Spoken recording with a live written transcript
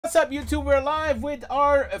What's up, YouTube? We're live with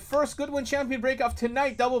our first Goodwin champion break of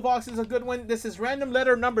tonight. Double boxes of Goodwin. This is random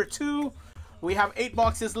letter number 2. We have 8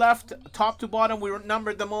 boxes left, top to bottom. We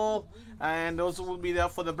numbered them all, and those will be there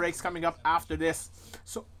for the breaks coming up after this.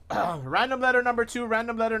 So, random letter number 2,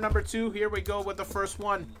 random letter number 2. Here we go with the first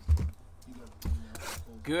one.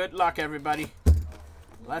 Good luck, everybody.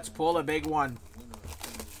 Let's pull a big one.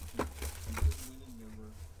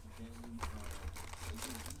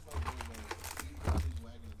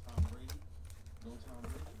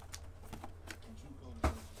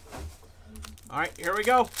 All right, here we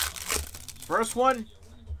go. First one.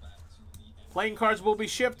 Playing cards will be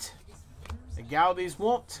shipped. The Gaudies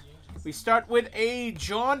won't. We start with a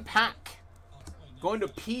John Pack. Going to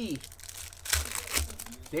P.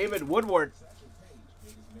 David Woodward.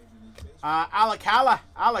 Alex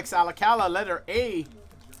Alacala, letter A.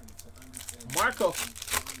 Marco.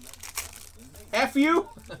 F-U.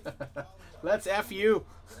 Let's F-U.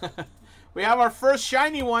 We have our first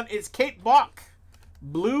shiny one. It's Kate Bach.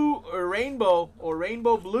 Blue or rainbow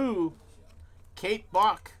blue. Kate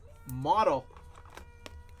Bach model.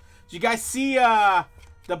 Did you guys see the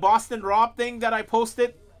Boston Rob thing that I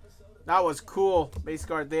posted? That was cool. Base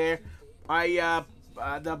card there.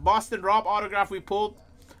 The Boston Rob autograph we pulled.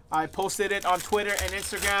 I posted it on Twitter and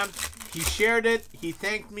Instagram. He shared it. He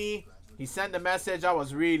thanked me. He sent a message. That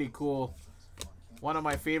was really cool. One of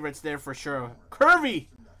my favorites there for sure. Curvy.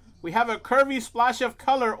 We have a curvy splash of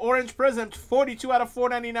color, orange prism, 42 out of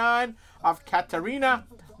 499 of Katarina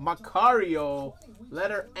Macario.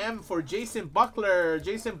 Letter M for Jason Buckler.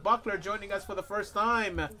 Jason Buckler joining us for the first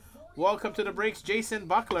time. Welcome to the breaks, Jason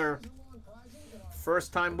Buckler.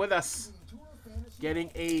 First time with us.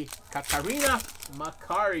 Getting a Katarina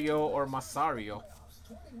Macario or Masario.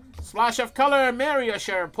 Splash of color, Maria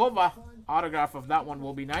Sharapova. Autograph of that one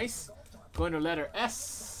will be nice. Going to letter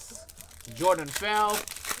S. Jordan Fell.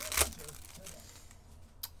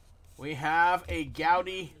 We have a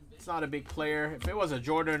Gaudi. It's not a big player. If it was a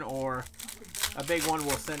Jordan or a big one,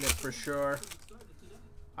 we'll send it for sure.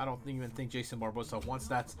 I don't even think Jason Barbosa wants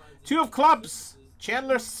that. 2 of clubs.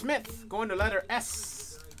 Chandler Smith. Going to letter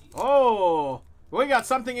S. Oh, we got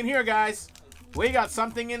something in here, guys. We got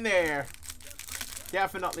something in there.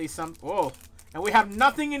 Definitely some. Whoa. And we have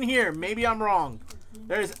nothing in here. Maybe I'm wrong.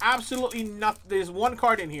 There's absolutely nothing. There's one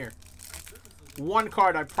card in here. One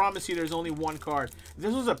card. I promise you there's only one card. If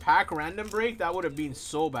this was a pack random break, that would have been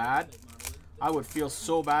so bad. I would feel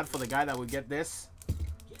so bad for the guy that would get this.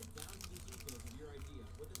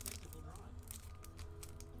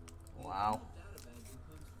 Wow.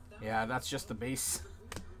 Yeah, that's just the base.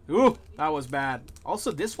 Ooh, that was bad.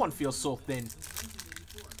 Also, this one feels so thin.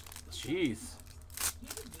 Jeez.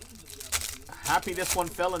 Happy this one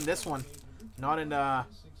fell in this one. Not in the...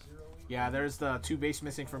 Yeah, there's the 2 base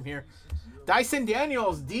missing from here. Dyson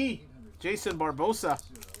Daniels, D. Jason Barbosa.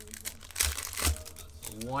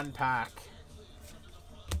 1 pack.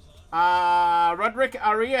 Roderick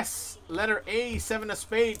Arias. Letter A, 7 of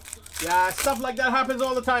spade. Yeah, stuff like that happens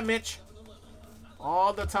all the time, Mitch.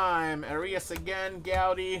 All the time. Arias again,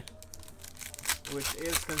 Gaudi. Which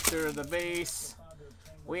is considered the base.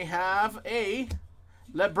 We have a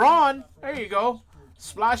LeBron. There you go.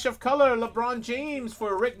 Splash of color, LeBron James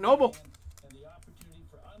for Rick Noble.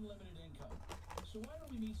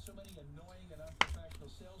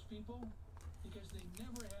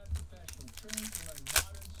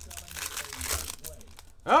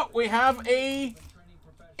 Oh, we have a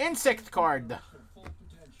insect card.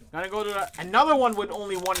 Gotta go to another one with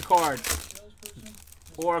only 1 card.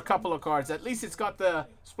 Or a couple of cards. At least it's got the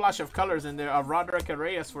splash of colors in there of Roderick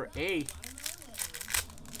Arias for A.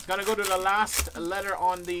 Gonna go to the last letter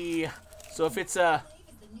on the... So if it's a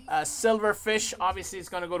silver fish, obviously it's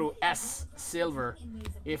gonna go to S, silver.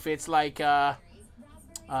 If it's like, man,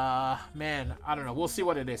 I don't know. We'll see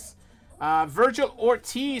what it is. Virgil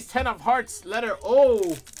Ortiz, 10 of hearts, letter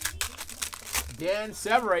O. Dan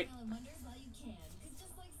Severite.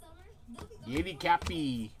 Yeti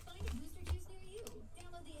Cappy.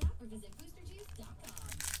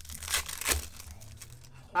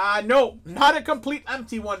 No, not a complete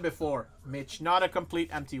empty one before, Mitch. Not a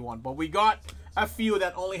complete empty one. But we got a few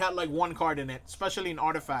that only had like 1 card in it, especially in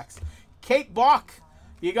artifacts. Kate Bach.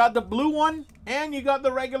 You got the blue one, and you got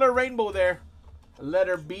the regular rainbow there.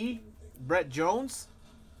 Letter B. Brett Jones.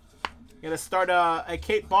 Gonna start a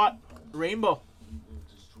Kate Bach rainbow.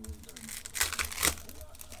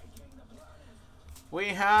 We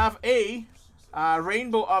have a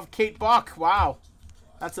rainbow of Kate Bach. Wow.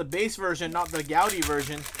 That's a base version, not the Gaudi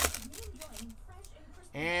version.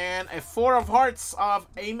 And a 4 of hearts of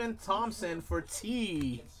Eamon Thompson for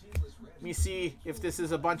T. Let me see if this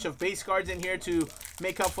is a bunch of base cards in here to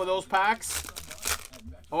make up for those packs.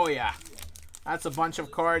 Oh, yeah. That's a bunch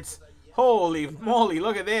of cards. Holy moly,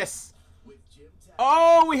 look at this.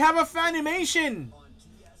 Oh, we have a Fanimation.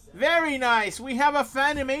 Very nice. We have a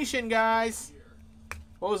Fanimation, guys.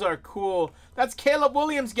 Those are cool. That's Caleb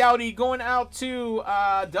Williams, Gowdy, going out to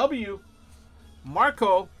W.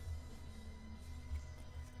 Marco.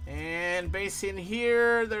 And base in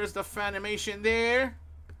here. There's the Fanimation there.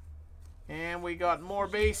 And we got more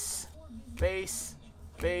base. Base.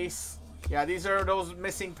 Base. Yeah, these are those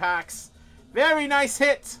missing packs. Very nice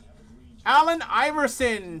hit. Allen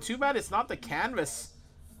Iverson. Too bad it's not the canvas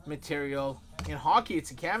material. In hockey,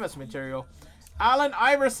 it's a canvas material. Allen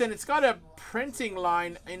Iverson. It's got a printing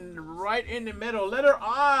line right in the middle. Letter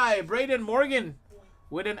I. Braden Morgan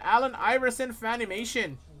with an Allen Iverson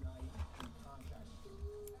Fanimation.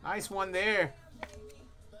 Nice one there.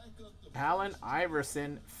 Allen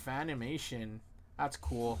Iverson Fanimation. That's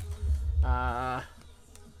cool.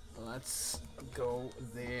 Let's go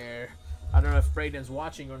there. I don't know if Braden's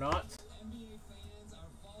watching or not.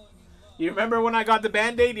 You remember when I got the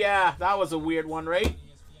Band-Aid? Yeah, that was a weird one, right?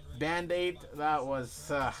 Band-Aid, that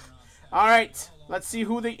was... Alright, let's see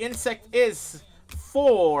who the insect is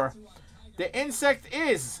for. The insect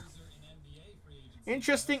is...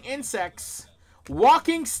 Interesting insects.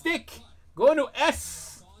 Walking Stick. Going to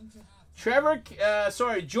S.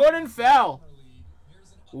 Jordan Fell.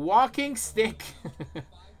 Walking Stick.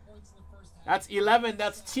 That's 11.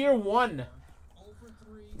 That's tier 1.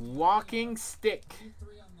 Walking Stick.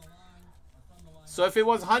 So if it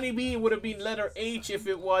was Honeybee, it would have been letter H. If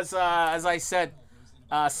it was, as I said,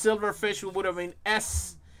 Silverfish, it would have been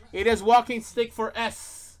S. It is Walking Stick for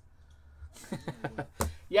S.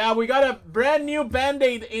 Yeah, we got a brand new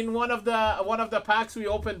Band-Aid in one of the packs we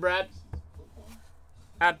opened, Brad.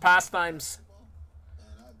 At Pastimes.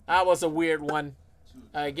 That was a weird one.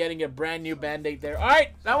 Getting a brand new Band-Aid there. Alright,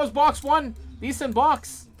 that was box 1. Decent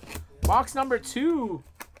box. Box number 2.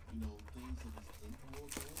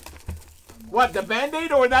 What, the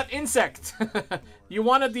Band-Aid or that insect? You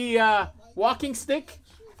wanted the walking stick?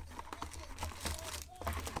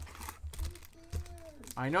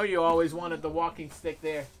 I know you always wanted the walking stick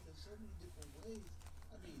there.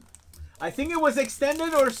 I think it was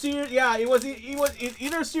extended or series. Yeah, it was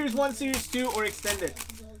either series 1, series 2, or extended.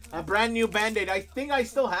 A brand new Band-Aid. I think I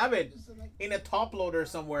still have it in a top loader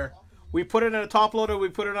somewhere. We put it in a top loader. We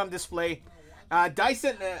put it on display.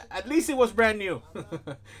 Dyson, at least it was brand new.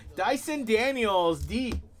 Dyson Daniels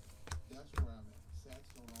D.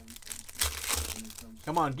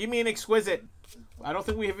 Come on, give me an exquisite. I don't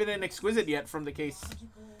think we have hit an exquisite yet from the case.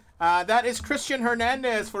 That is Christian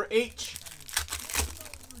Hernandez for H.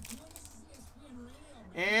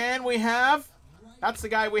 And we have, that's the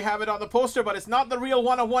guy, we have it on the poster, but it's not the real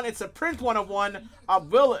 1/1. It's a print 1/1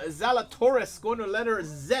 of Will Zalatoris going to letter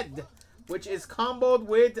Z, which is comboed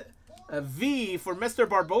with a V for Mr.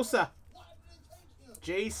 Barbosa.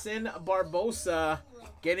 Jason Barbosa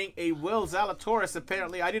getting a Will Zalatoris,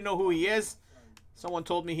 apparently. I didn't know who he is. Someone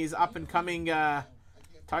told me he's up and coming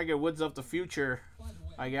Tiger Woods of the future,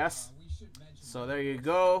 I guess. So there you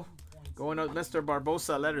go. Going out Mr.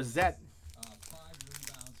 Barbosa, letter Z.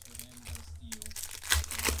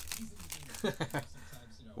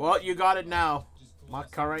 Well, you got it now.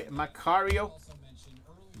 Macario.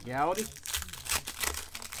 Gowdy.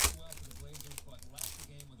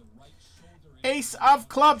 Ace of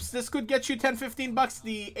Clubs. This could get you 10-15 bucks.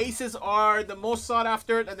 The aces are the most sought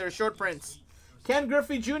after, and they're short prints. Ken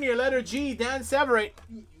Griffey Jr., letter G. Dan Severate.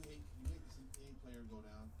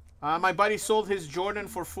 My buddy sold his Jordan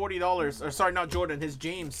for $40. Or sorry, not Jordan, his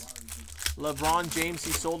James. LeBron James,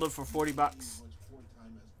 he sold it for 40 bucks.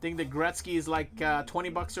 I think the Gretzky is like 20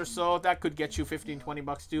 bucks or so. That could get you 15-20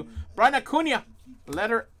 bucks too. Brian Acuna,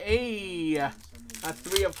 letter A.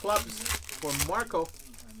 3 of clubs for Marco.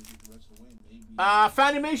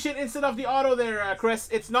 Fanimation instead of the auto there, Chris.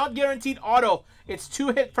 It's not guaranteed auto. It's 2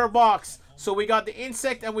 hit per box. So we got the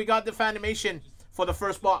insect and we got the Fanimation for the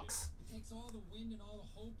first box.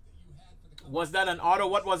 Was that an auto?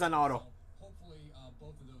 What was an auto?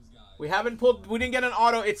 We haven't pulled, we didn't get an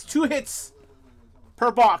auto. It's 2 hits per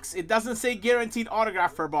box. It doesn't say guaranteed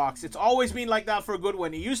autograph per box. It's always been like that for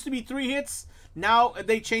Goodwin. It used to be 3 hits. Now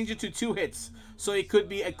they changed it to 2 hits. So it could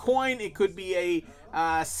be a coin. It could be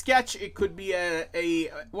a sketch. It could be a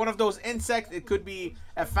one of those insects. It could be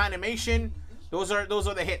a Fanimation. Those are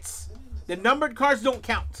the hits. The numbered cards don't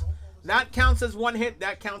count. That counts as 1 hit.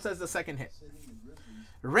 That counts as the 2nd hit.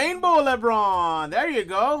 Rainbow LeBron. There you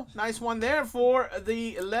go. Nice one there for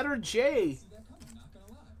the letter J.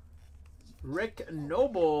 Rick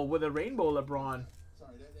Noble with a Rainbow LeBron.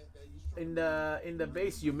 in the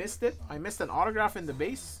base. You missed it. I missed an autograph in the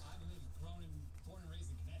base.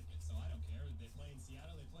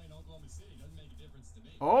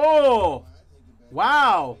 Oh,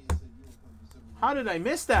 wow! How did I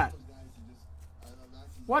miss that?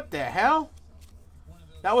 What the hell?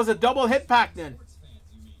 That was a double hit pack then.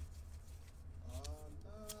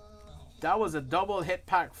 That was a double hit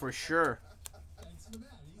pack for sure.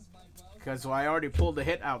 Because I already pulled the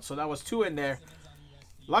hit out, so that was 2 in there.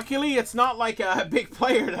 Luckily, it's not like a big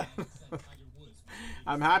player.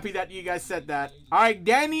 I'm happy that you guys said that. All right,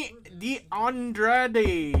 Danny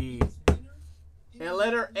DeAndrade. And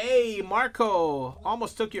letter A, Marco.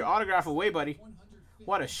 Almost took your autograph away, buddy.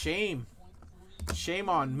 What a shame. Shame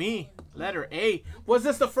on me. Letter A. Was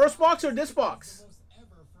this the first box or this box?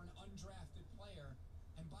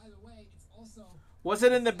 Was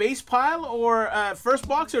it in the base pile or first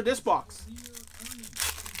box or this box?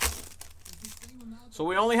 So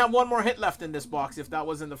we only have one more hit left in this box if that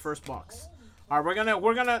was in the first box. All right,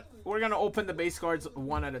 we're gonna open the base cards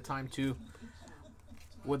one at a time too.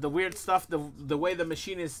 With the weird stuff, the way the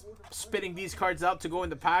machine is spitting these cards out to go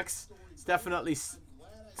in the packs, it's definitely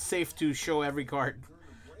safe to show every card.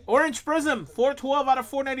 Orange Prism, 412 out of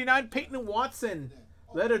 499. Peyton Watson,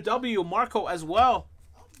 letter W, Marco as well.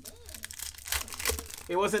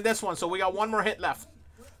 It wasn't this one, so we got one more hit left.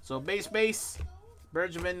 So base,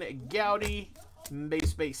 Bergman, Gowdy,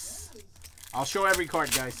 base. I'll show every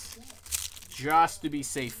card, guys, just to be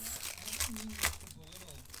safe.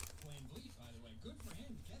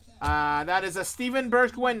 That is a Steven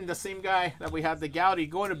Bergwin, the same guy that we had the Gowdy.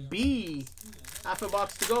 Going to B. Half a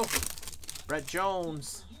box to go. Brett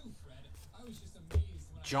Jones.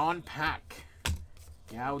 John Pack.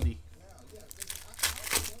 Gowdy.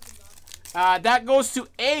 That goes to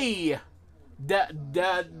A.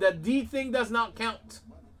 The D thing does not count.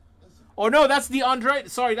 Oh no, that's DeAndre.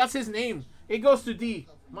 Sorry, that's his name. It goes to D.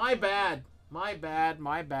 My bad. My bad.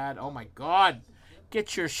 Oh my God.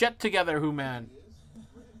 Get your shit together, man.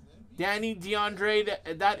 Danny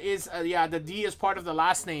DeAndre, that is, yeah, the D is part of the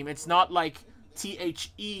last name. It's not like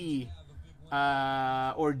THE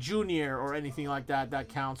or Junior or anything like that that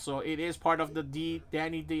counts. So it is part of the D.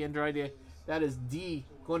 Danny DeAndre, that is D.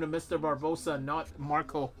 Going to Mr. Barbosa, not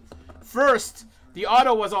Marco. First, the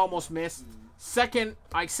auto was almost missed. Second,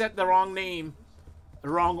 I set the wrong name, the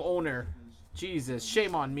wrong owner. Jesus,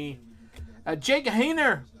 shame on me. Jake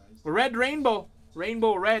Hayner, Red Rainbow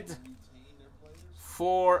Red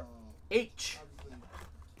for H.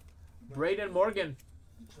 Braden Morgan.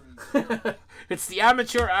 It's the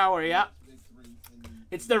amateur hour, yeah.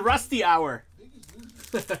 It's the rusty hour.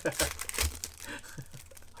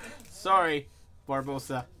 Sorry,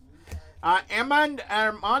 Barbosa.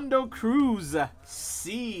 Armando Cruz,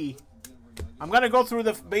 C. I'm going to go through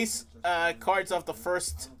the base cards of the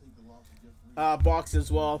first box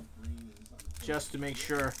as well, just to make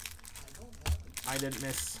sure I didn't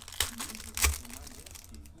miss.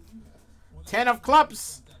 10 of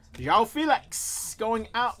clubs, João Felix going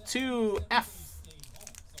out to F.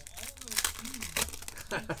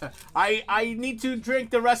 I need to drink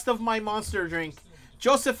the rest of my monster drink.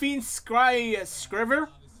 Josephine Scriver,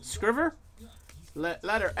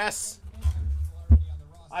 letter S.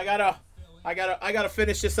 I gotta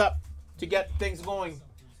finish this up to get things going.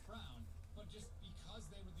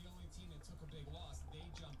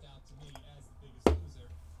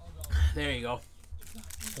 There you go.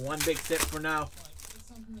 One big sip for now.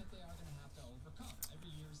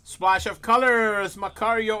 Splash of colors,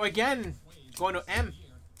 Macario again. Going to M.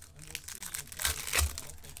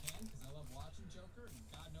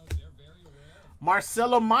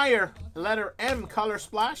 Marcelo Meyer, letter M, color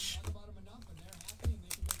splash.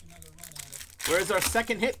 Where's our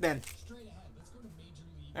second hit then?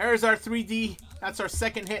 There's our 3D. That's our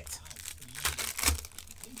second hit.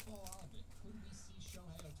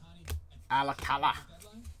 Alcala.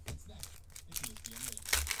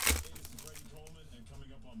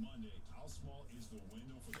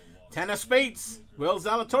 10 of spades. Will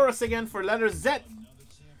Zalatoris again for letter Z.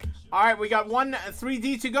 All right, we got one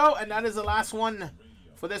 3D to go, and that is the last one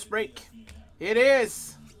for this break. It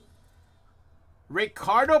is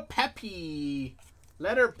Ricardo Pepi,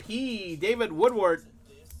 letter P, David Woodward.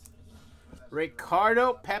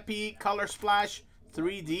 Ricardo Pepi, color splash,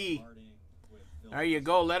 3D. There you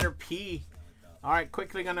go, letter P. All right,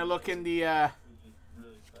 quickly gonna look in the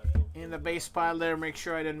base pile there, make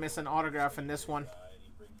sure I didn't miss an autograph in this one.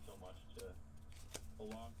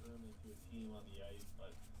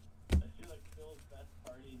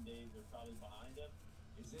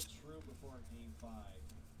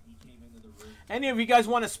 Any of you guys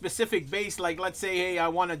want a specific base? Like, let's say, hey, I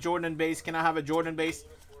want a Jordan base. Can I have a Jordan base?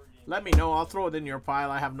 let me know. I'll throw it in your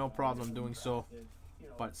pile. I have no problem doing so.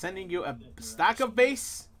 But sending you a stack of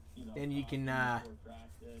base, then you can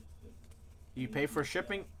you pay for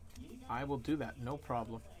shipping. I will do that, no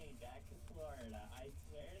problem.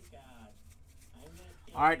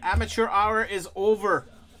 All right, amateur hour is over.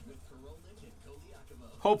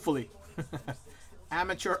 Hopefully.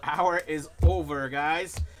 Amateur hour is over,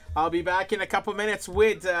 guys. I'll be back in a couple minutes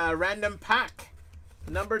with random pack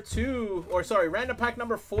number 2, or sorry, random pack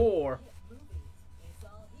number 4.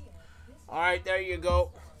 All right, there you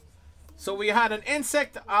go. So we had an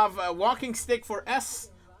insect of a walking stick for S.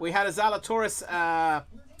 We had a Zalatoris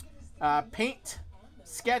paint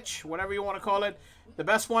sketch, whatever you want to call it. The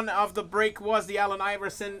best one of the break was the Allen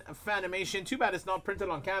Iverson Fanimation. Too bad it's not printed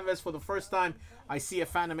on canvas. For the first time, I see a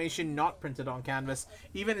Fanimation not printed on canvas.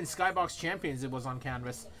 Even in Skybox Champions, it was on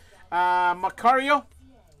canvas. Macario,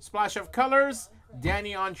 Splash of Colors,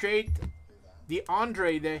 Danny Andrade,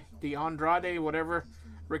 Andrade, whatever.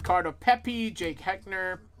 Ricardo Pepe, Jake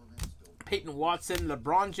Heckner, Peyton Watson,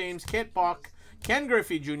 LeBron James, Kate Bach, Ken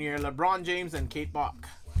Griffey Jr., LeBron James, and Kate Bach.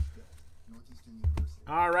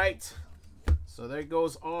 All right. So there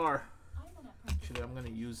goes our. Actually, I'm going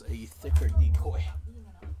to use a thicker decoy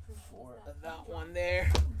for that one there.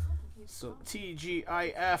 So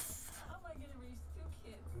Tgif,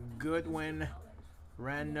 Goodwin,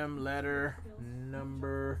 random letter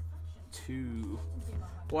number 2.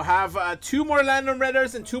 We'll have 2 more random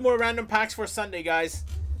letters and 2 more random packs for Sunday, guys.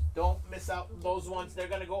 Don't miss out those ones. They're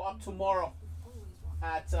going to go up tomorrow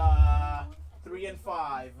at 3 and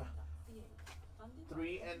 5.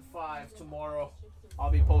 3 and 5 tomorrow. I'll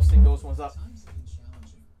be posting those ones up.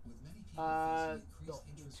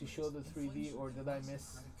 To show the 3D, or did I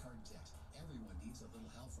miss?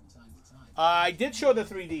 I did show the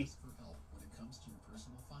 3D.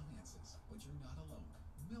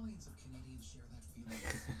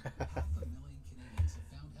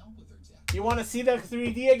 You want to see the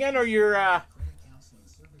 3D again, or you're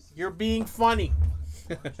being funny?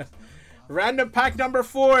 Random pack number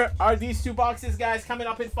 4 are these 2 boxes, guys, coming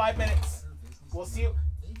up in 5 minutes. We'll see you.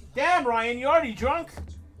 Damn, Ryan, you already drunk?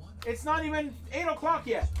 It's not even 8 o'clock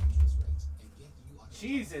yet.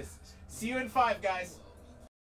 Jesus. See you in 5, guys.